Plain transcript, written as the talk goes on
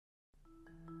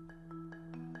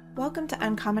Welcome to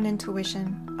Uncommon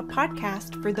Intuition, a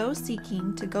podcast for those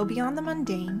seeking to go beyond the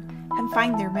mundane and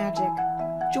find their magic.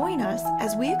 Join us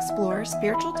as we explore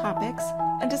spiritual topics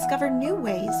and discover new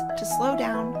ways to slow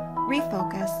down,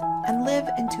 refocus, and live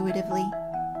intuitively.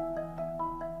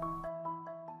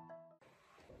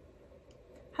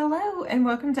 Hello, and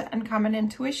welcome to Uncommon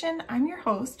Intuition. I'm your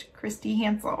host, Christy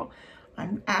Hansel.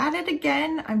 I'm at it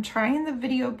again. I'm trying the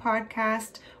video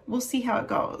podcast. We'll see how it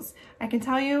goes. I can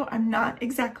tell you I'm not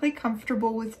exactly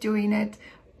comfortable with doing it,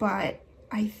 but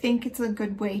I think it's a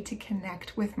good way to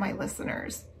connect with my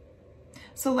listeners.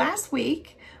 So last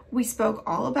week, we spoke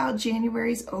all about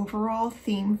January's overall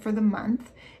theme for the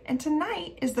month, and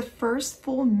tonight is the first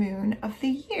full moon of the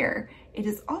year. It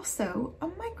is also a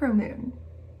micromoon.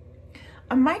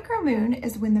 A micromoon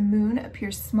is when the moon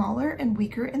appears smaller and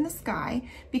weaker in the sky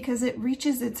because it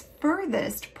reaches its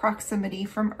furthest proximity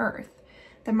from Earth.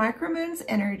 The micromoon's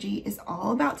energy is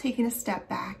all about taking a step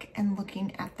back and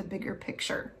looking at the bigger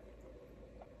picture.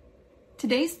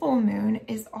 Today's full moon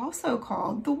is also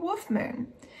called the wolf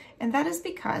moon, and that is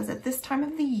because at this time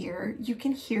of the year, you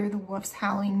can hear the wolves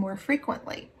howling more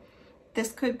frequently.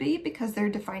 This could be because they're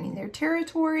defining their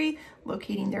territory,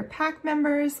 locating their pack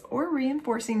members, or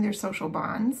reinforcing their social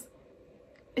bonds.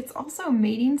 It's also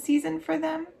mating season for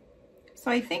them, so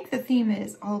I think the theme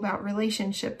is all about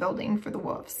relationship building for the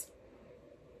wolves.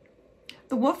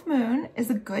 The wolf moon is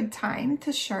a good time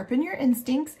to sharpen your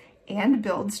instincts and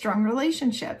build strong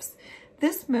relationships.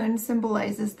 This moon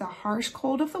symbolizes the harsh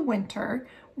cold of the winter,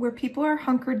 where people are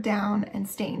hunkered down and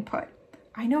staying put.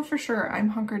 I know for sure I'm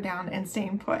hunkered down and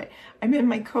staying put. I'm in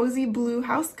my cozy blue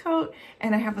house coat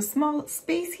and I have a small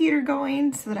space heater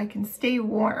going so that I can stay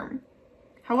warm.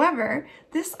 However,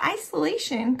 this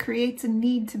isolation creates a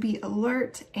need to be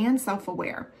alert and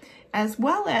self-aware, as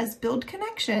well as build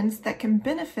connections that can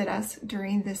benefit us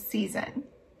during this season.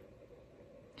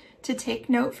 To take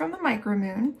note from the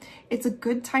micromoon, it's a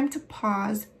good time to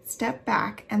pause, step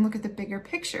back, and look at the bigger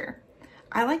picture.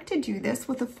 I like to do this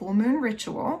with a full moon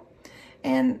ritual.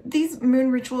 And these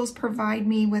moon rituals provide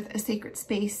me with a sacred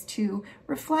space to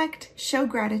reflect, show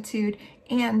gratitude,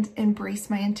 and embrace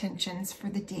my intentions for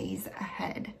the days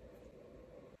ahead.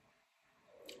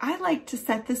 I like to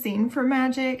set the scene for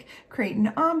magic, create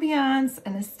an ambiance,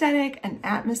 an aesthetic, an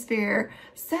atmosphere,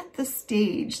 set the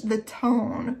stage, the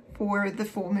tone for the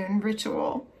full moon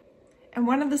ritual. And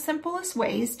one of the simplest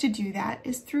ways to do that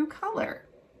is through color.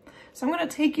 So I'm going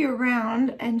to take you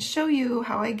around and show you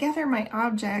how I gather my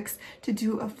objects to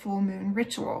do a full moon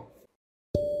ritual.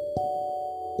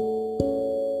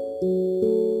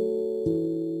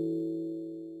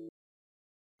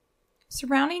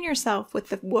 Surrounding yourself with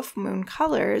the wolf moon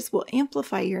colors will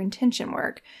amplify your intention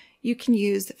work. You can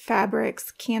use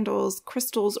fabrics, candles,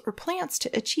 crystals, or plants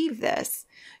to achieve this.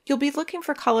 You'll be looking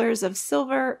for colors of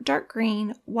silver, dark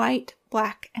green, white,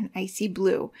 black, and icy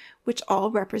blue, which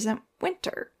all represent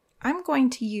winter. I'm going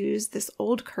to use this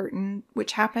old curtain,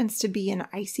 which happens to be an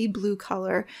icy blue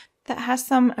color that has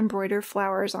some embroidered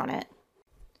flowers on it.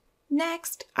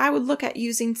 Next, I would look at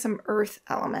using some earth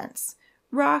elements.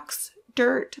 Rocks,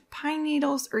 dirt, pine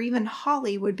needles, or even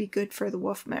holly would be good for the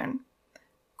wolf moon.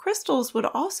 Crystals would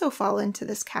also fall into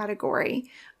this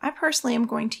category. I personally am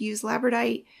going to use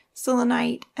labradorite,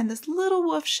 selenite, and this little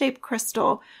wolf-shaped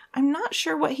crystal. I'm not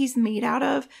sure what he's made out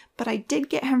of, but I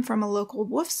did get him from a local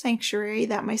wolf sanctuary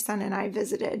that my son and I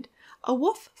visited. A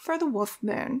wolf for the wolf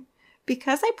moon.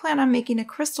 Because I plan on making a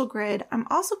crystal grid, I'm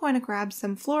also going to grab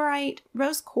some fluorite,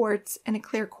 rose quartz, and a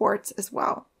clear quartz as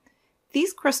well.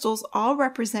 These crystals all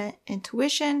represent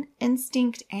intuition,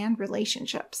 instinct, and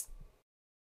relationships.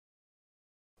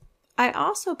 I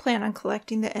also plan on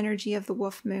collecting the energy of the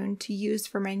wolf moon to use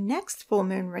for my next full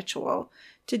moon ritual.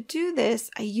 To do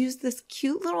this, I use this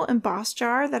cute little embossed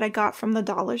jar that I got from the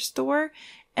dollar store,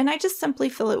 and I just simply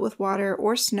fill it with water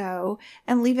or snow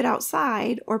and leave it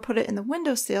outside or put it in the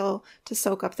windowsill to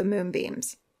soak up the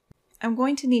moonbeams. I'm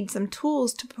going to need some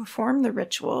tools to perform the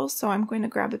ritual, so I'm going to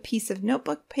grab a piece of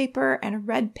notebook paper and a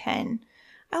red pen.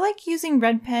 I like using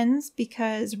red pens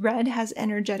because red has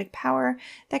energetic power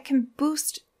that can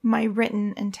boost my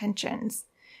written intentions.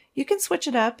 You can switch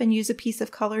it up and use a piece of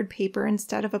colored paper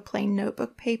instead of a plain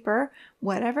notebook paper.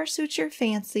 Whatever suits your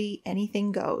fancy,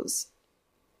 anything goes.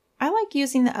 I like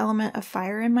using the element of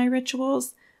fire in my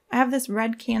rituals. I have this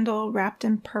red candle wrapped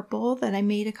in purple that I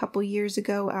made a couple years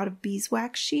ago out of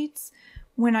beeswax sheets.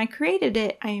 When I created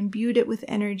it, I imbued it with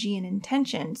energy and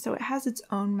intention, so it has its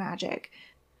own magic.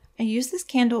 I use this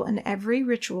candle in every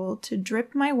ritual to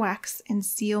drip my wax and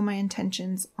seal my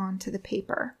intentions onto the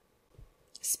paper.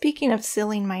 Speaking of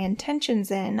sealing my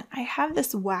intentions in, I have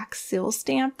this wax seal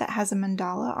stamp that has a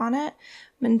mandala on it.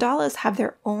 Mandalas have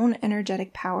their own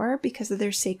energetic power because of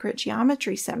their sacred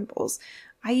geometry symbols.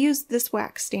 I use this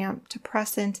wax stamp to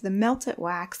press into the melted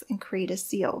wax and create a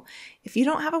seal. If you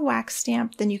don't have a wax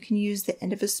stamp, then you can use the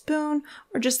end of a spoon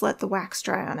or just let the wax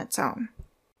dry on its own.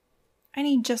 I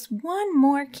need just one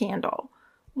more candle.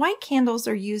 White candles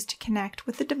are used to connect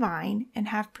with the divine and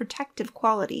have protective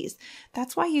qualities.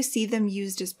 That's why you see them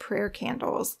used as prayer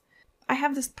candles. I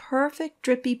have this perfect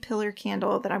drippy pillar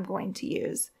candle that I'm going to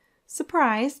use.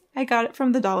 Surprise! I got it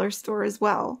from the dollar store as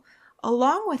well.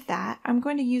 Along with that, I'm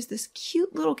going to use this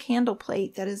cute little candle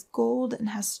plate that is gold and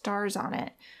has stars on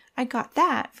it. I got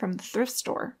that from the thrift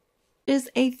store.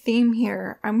 Is a theme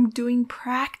here. I'm doing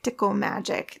practical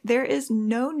magic. There is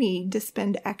no need to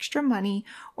spend extra money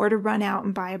or to run out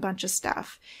and buy a bunch of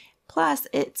stuff. Plus,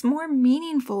 it's more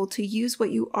meaningful to use what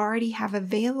you already have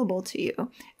available to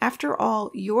you. After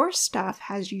all, your stuff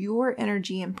has your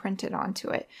energy imprinted onto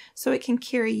it, so it can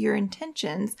carry your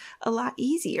intentions a lot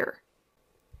easier.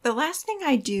 The last thing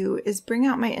I do is bring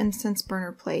out my incense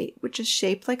burner plate, which is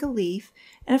shaped like a leaf,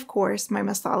 and of course, my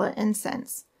masala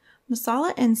incense.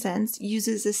 Masala incense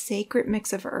uses a sacred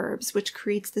mix of herbs, which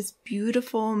creates this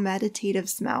beautiful meditative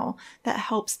smell that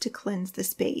helps to cleanse the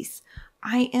space.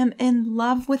 I am in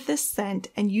love with this scent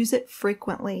and use it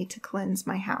frequently to cleanse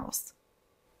my house.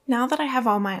 Now that I have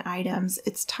all my items,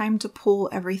 it's time to pull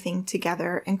everything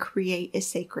together and create a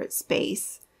sacred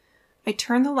space. I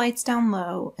turn the lights down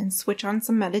low and switch on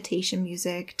some meditation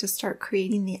music to start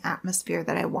creating the atmosphere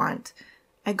that I want.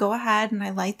 I go ahead and I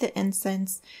light the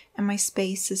incense, and my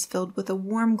space is filled with a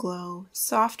warm glow,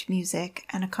 soft music,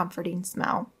 and a comforting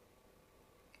smell.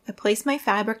 I place my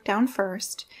fabric down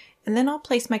first, and then I'll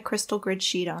place my crystal grid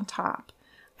sheet on top.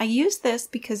 I use this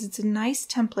because it's a nice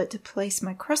template to place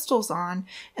my crystals on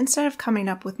instead of coming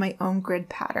up with my own grid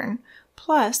pattern.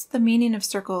 Plus, the meaning of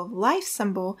Circle of Life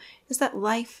symbol is that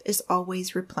life is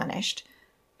always replenished,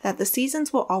 that the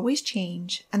seasons will always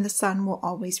change, and the sun will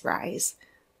always rise.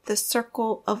 The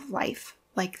circle of life,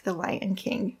 like the Lion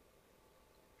King.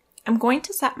 I'm going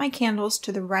to set my candles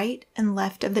to the right and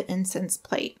left of the incense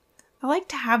plate. I like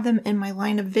to have them in my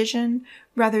line of vision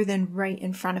rather than right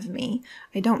in front of me.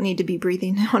 I don't need to be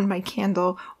breathing on my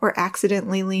candle or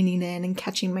accidentally leaning in and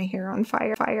catching my hair on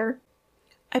fire.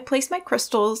 I place my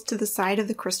crystals to the side of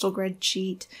the crystal grid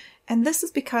sheet, and this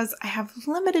is because I have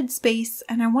limited space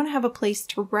and I want to have a place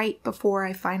to write before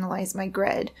I finalize my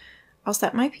grid. I'll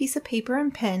set my piece of paper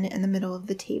and pen in the middle of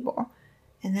the table,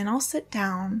 and then I'll sit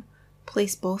down,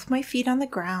 place both my feet on the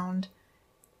ground.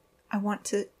 I want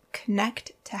to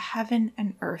connect to heaven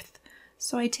and earth,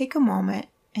 so I take a moment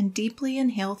and deeply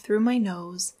inhale through my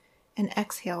nose and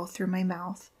exhale through my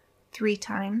mouth 3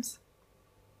 times.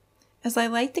 As I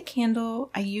light the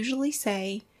candle, I usually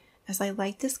say, as I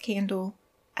light this candle,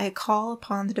 I call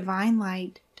upon the divine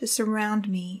light to surround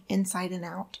me inside and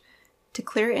out, to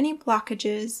clear any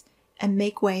blockages and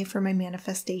make way for my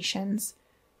manifestations.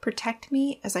 Protect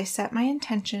me as I set my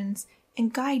intentions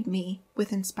and guide me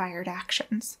with inspired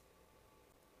actions.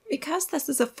 Because this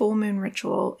is a full moon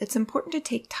ritual, it's important to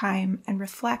take time and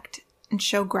reflect and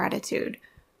show gratitude.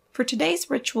 For today's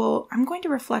ritual, I'm going to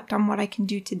reflect on what I can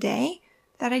do today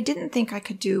that I didn't think I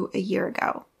could do a year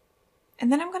ago.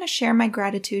 And then I'm going to share my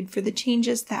gratitude for the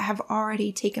changes that have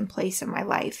already taken place in my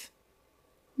life.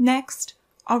 Next,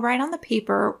 I'll write on the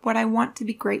paper what I want to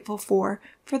be grateful for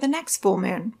the next full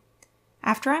moon.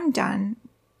 After I'm done,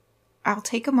 I'll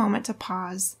take a moment to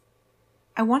pause.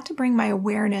 I want to bring my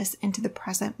awareness into the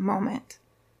present moment.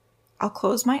 I'll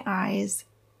close my eyes,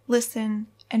 listen,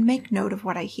 and make note of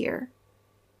what I hear.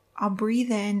 I'll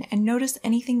breathe in and notice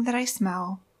anything that I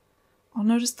smell. I'll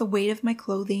notice the weight of my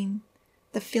clothing,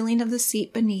 the feeling of the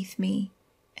seat beneath me,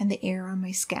 and the air on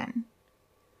my skin.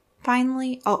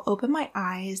 Finally, I'll open my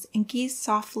eyes and gaze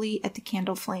softly at the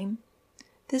candle flame.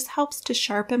 This helps to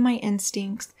sharpen my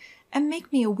instincts and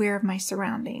make me aware of my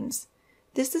surroundings.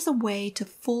 This is a way to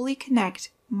fully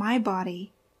connect my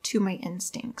body to my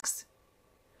instincts.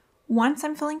 Once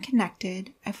I'm feeling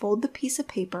connected, I fold the piece of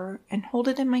paper and hold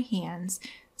it in my hands,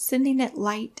 sending it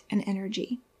light and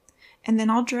energy. And then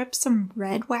I'll drip some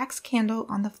red wax candle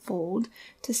on the fold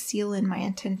to seal in my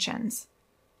intentions.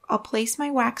 I'll place my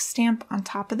wax stamp on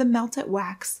top of the melted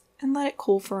wax and let it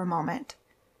cool for a moment.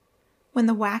 When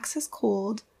the wax is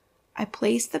cooled, I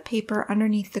place the paper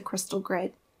underneath the crystal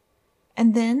grid,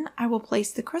 and then I will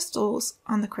place the crystals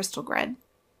on the crystal grid.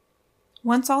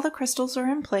 Once all the crystals are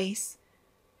in place,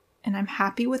 and I'm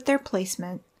happy with their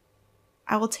placement,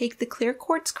 I will take the clear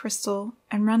quartz crystal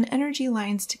and run energy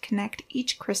lines to connect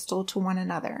each crystal to one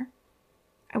another.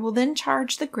 I will then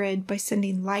charge the grid by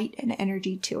sending light and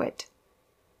energy to it.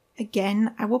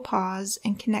 Again, I will pause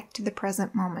and connect to the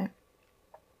present moment.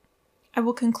 I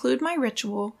will conclude my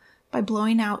ritual by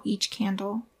blowing out each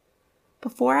candle.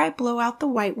 Before I blow out the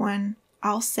white one,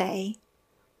 I'll say,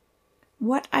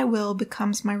 "What I will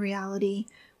becomes my reality,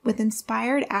 with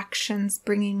inspired actions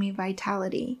bringing me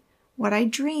vitality. What I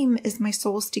dream is my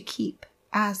soul's to keep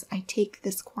as I take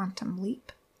this quantum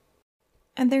leap."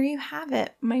 And there you have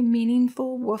it, my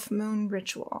meaningful Wolf Moon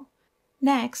ritual.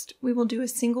 Next, we will do a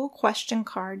single question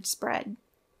card spread.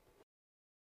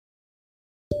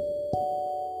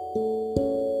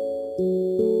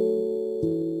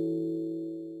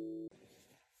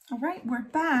 All right, we're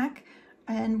back,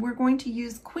 and we're going to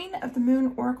use Queen of the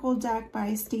Moon Oracle deck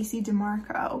by Stacey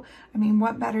DeMarco. I mean,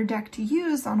 what better deck to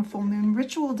use on a full moon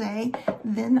ritual day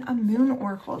than a moon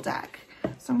oracle deck?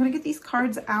 So I'm going to get these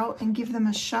cards out and give them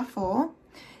a shuffle,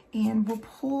 and we'll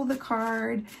pull the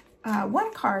card,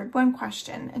 one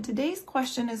question. And today's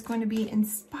question is going to be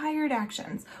inspired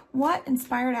actions. What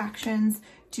inspired actions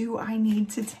do I need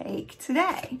to take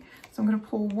today? So I'm going to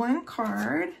pull one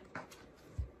card.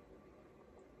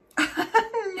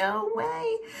 No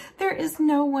way. There is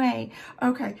no way.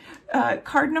 Okay.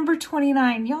 Card number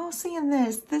 29. Y'all seeing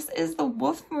this? This is the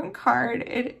Wolf Moon card.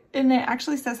 And it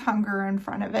actually says hunger in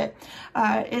front of it.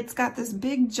 It's got this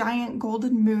big giant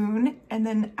golden moon. And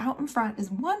then out in front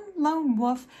is one lone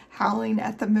wolf howling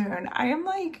at the moon.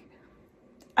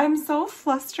 I'm so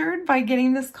flustered by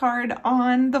getting this card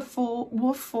on the full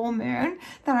moon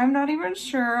that I'm not even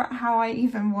sure how I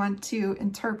even want to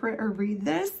interpret or read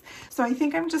this. So I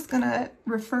think I'm just gonna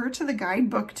refer to the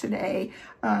guidebook today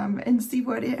and see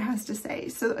what it has to say.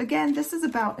 So again, this is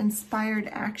about inspired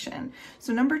action.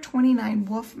 So number 29,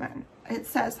 Wolf Moon, it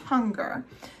says hunger.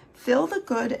 Feel the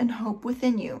good and hope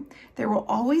within you. There will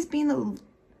always be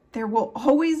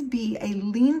a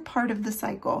lean part of the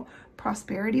cycle.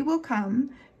 Prosperity will come.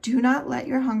 Do not let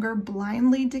your hunger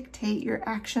blindly dictate your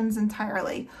actions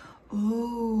entirely.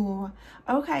 Ooh,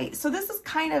 okay. So this is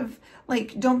kind of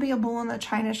like, don't be a bull in the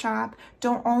china shop.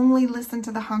 Don't only listen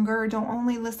to the hunger. Don't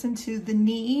only listen to the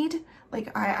need.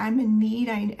 Like, I'm in need.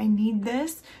 I need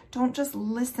this. Don't just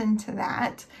listen to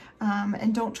that.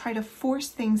 And don't try to force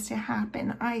things to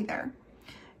happen either.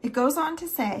 It goes on to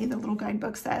say, the little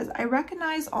guidebook says, I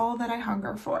recognize all that I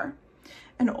hunger for.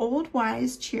 An old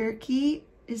wise Cherokee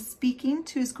is speaking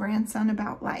to his grandson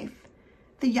about life.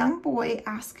 The young boy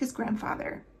asked his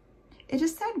grandfather, "It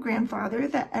is said, grandfather,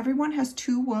 that everyone has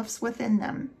two wolves within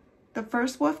them. The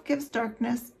first wolf gives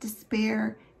darkness,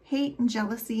 despair, hate, and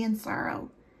jealousy and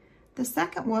sorrow. The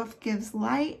second wolf gives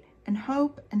light and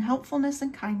hope and helpfulness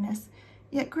and kindness.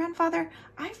 Yet, grandfather,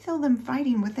 I feel them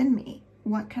fighting within me.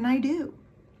 What can I do?"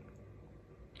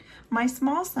 "My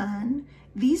small son,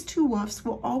 these two wolves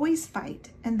will always fight,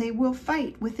 and they will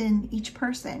fight within each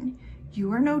person. You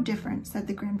are no different," said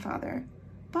the grandfather.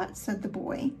 "But," said the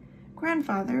boy,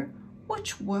 "Grandfather,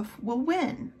 which wolf will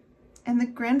win?" And the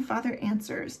grandfather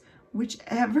answers,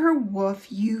 "Whichever wolf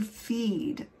you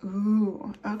feed."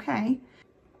 Ooh, okay.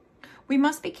 We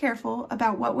must be careful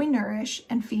about what we nourish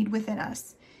and feed within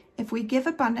us. If we give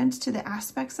abundance to the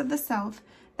aspects of the self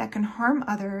that can harm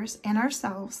others and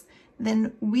ourselves,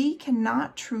 then we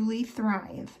cannot truly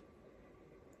thrive.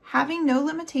 Having no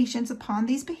limitations upon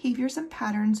these behaviors and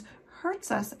patterns hurts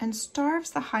us and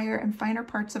starves the higher and finer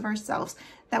parts of ourselves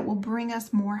that will bring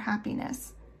us more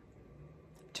happiness.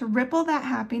 To ripple that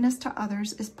happiness to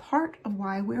others is part of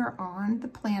why we are on the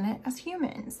planet as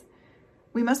humans.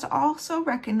 We must also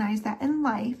recognize that in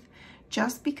life,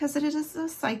 just because it is a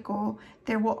cycle,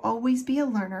 there will always be a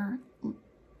learner.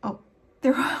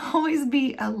 There will always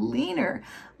be a leaner,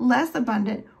 less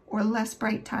abundant, or less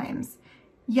bright times.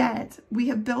 Yet, we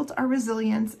have built our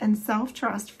resilience and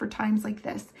self-trust for times like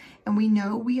this, and we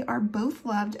know we are both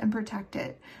loved and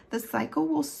protected. The cycle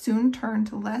will soon turn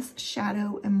to less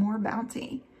shadow and more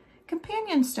bounty.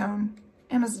 Companion stone,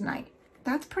 Amazonite.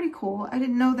 That's pretty cool. I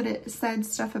didn't know that it said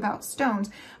stuff about stones,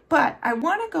 but I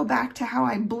want to go back to how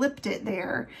I blipped it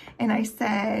there, and I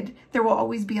said there will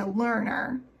always be a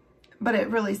learner, but it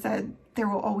really said there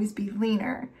will always be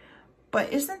leaner.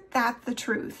 But isn't that the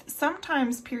truth?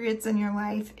 Sometimes periods in your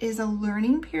life is a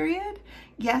learning period.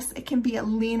 Yes, it can be a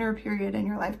leaner period in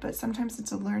your life, but sometimes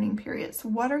it's a learning period. So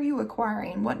what are you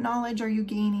acquiring? What knowledge are you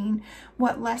gaining?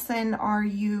 What lesson are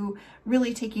you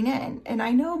really taking in? And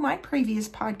I know my previous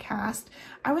podcast,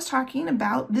 I was talking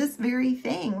about this very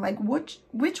thing, like which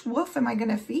wolf am I going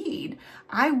to feed?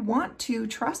 I want to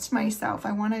trust myself.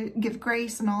 I want to give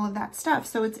grace and all of that stuff.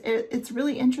 So it's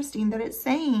really interesting that it's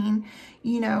saying,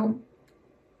 you know,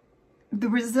 the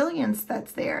resilience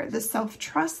that's there, the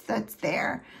self-trust that's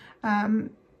there,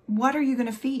 what are you going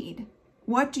to feed?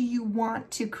 What do you want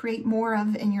to create more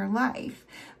of in your life?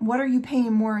 What are you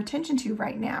paying more attention to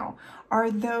right now?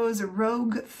 Are those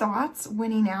rogue thoughts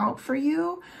winning out for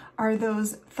you? Are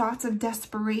those thoughts of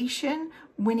desperation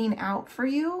winning out for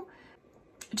you?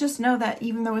 Just know that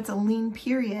even though it's a lean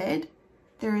period,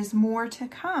 there is more to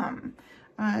come.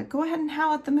 Go ahead and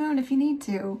howl at the moon if you need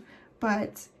to,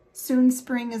 but soon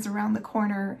spring is around the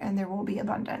corner and there will be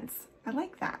abundance. I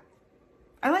like that.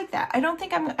 I like that. I don't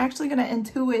think I'm actually going to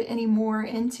intuit any more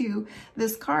into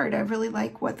this card. I really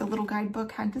like what the little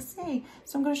guidebook had to say.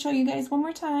 So I'm going to show you guys one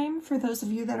more time for those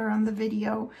of you that are on the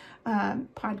video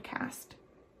podcast.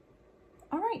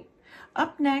 All right.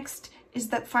 Up next is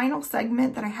that final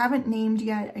segment that I haven't named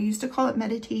yet. I used to call it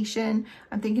meditation.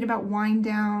 I'm thinking about wind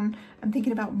down. I'm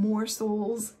thinking about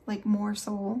morsels, like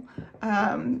morsel,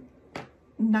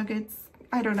 nuggets.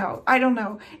 I don't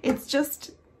know. It's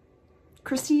just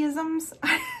Christyisms.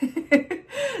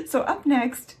 So up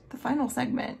next, the final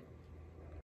segment.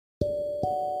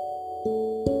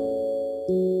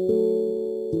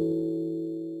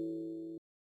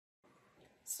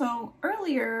 So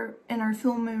earlier in our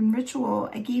full moon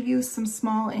ritual, I gave you some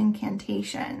small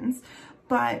incantations,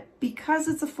 but because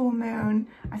it's a full moon,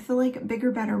 I feel like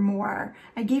bigger, better, more.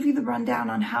 I gave you the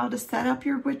rundown on how to set up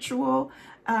your ritual.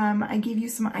 I gave you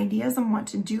some ideas on what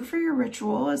to do for your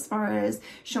ritual as far as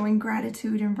showing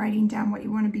gratitude and writing down what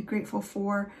you want to be grateful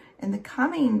for in the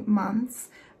coming months.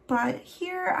 But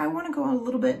here I want to go a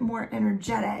little bit more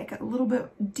energetic, a little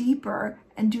bit deeper,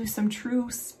 and do some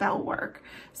true spell work.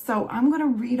 So I'm going to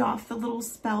read off the little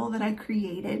spell that I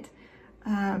created,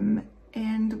 and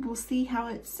we'll see how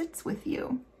it sits with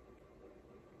you.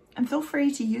 And feel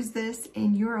free to use this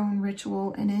in your own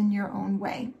ritual and in your own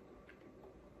way.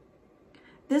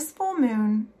 This full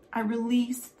moon, I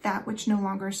release that which no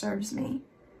longer serves me.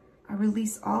 I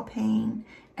release all pain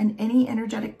and any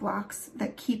energetic blocks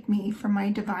that keep me from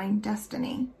my divine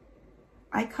destiny.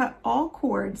 I cut all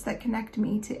cords that connect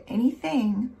me to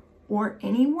anything or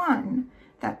anyone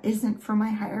that isn't for my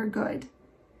higher good.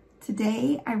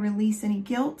 Today, I release any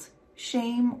guilt,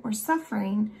 shame, or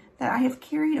suffering that I have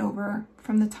carried over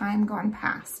from the time gone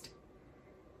past.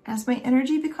 As my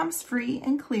energy becomes free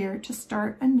and clear to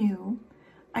start anew,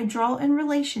 I draw in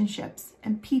relationships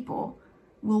and people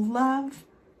will love,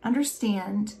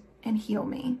 understand, and heal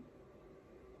me.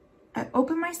 I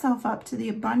open myself up to the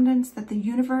abundance that the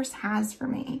universe has for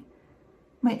me.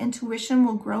 My intuition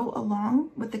will grow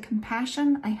along with the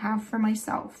compassion I have for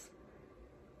myself.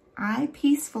 I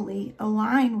peacefully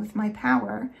align with my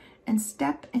power and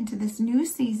step into this new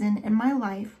season in my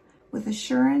life with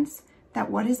assurance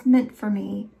that what is meant for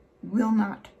me will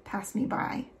not pass me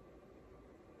by.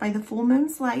 By the full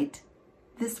moon's light,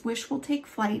 this wish will take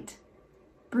flight.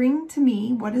 Bring to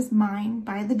me what is mine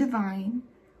by the divine,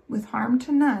 with harm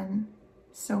to none,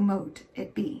 so mote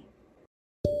it be.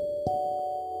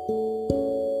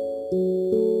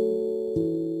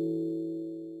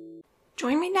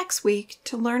 Join me next week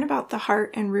to learn about the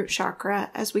heart and root chakra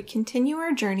as we continue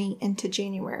our journey into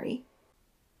January.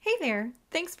 Hey there,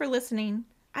 thanks for listening.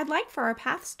 I'd like for our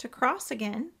paths to cross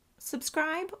again.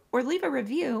 Subscribe or leave a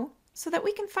review so that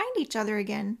we can find each other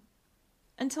again.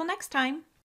 Until next time.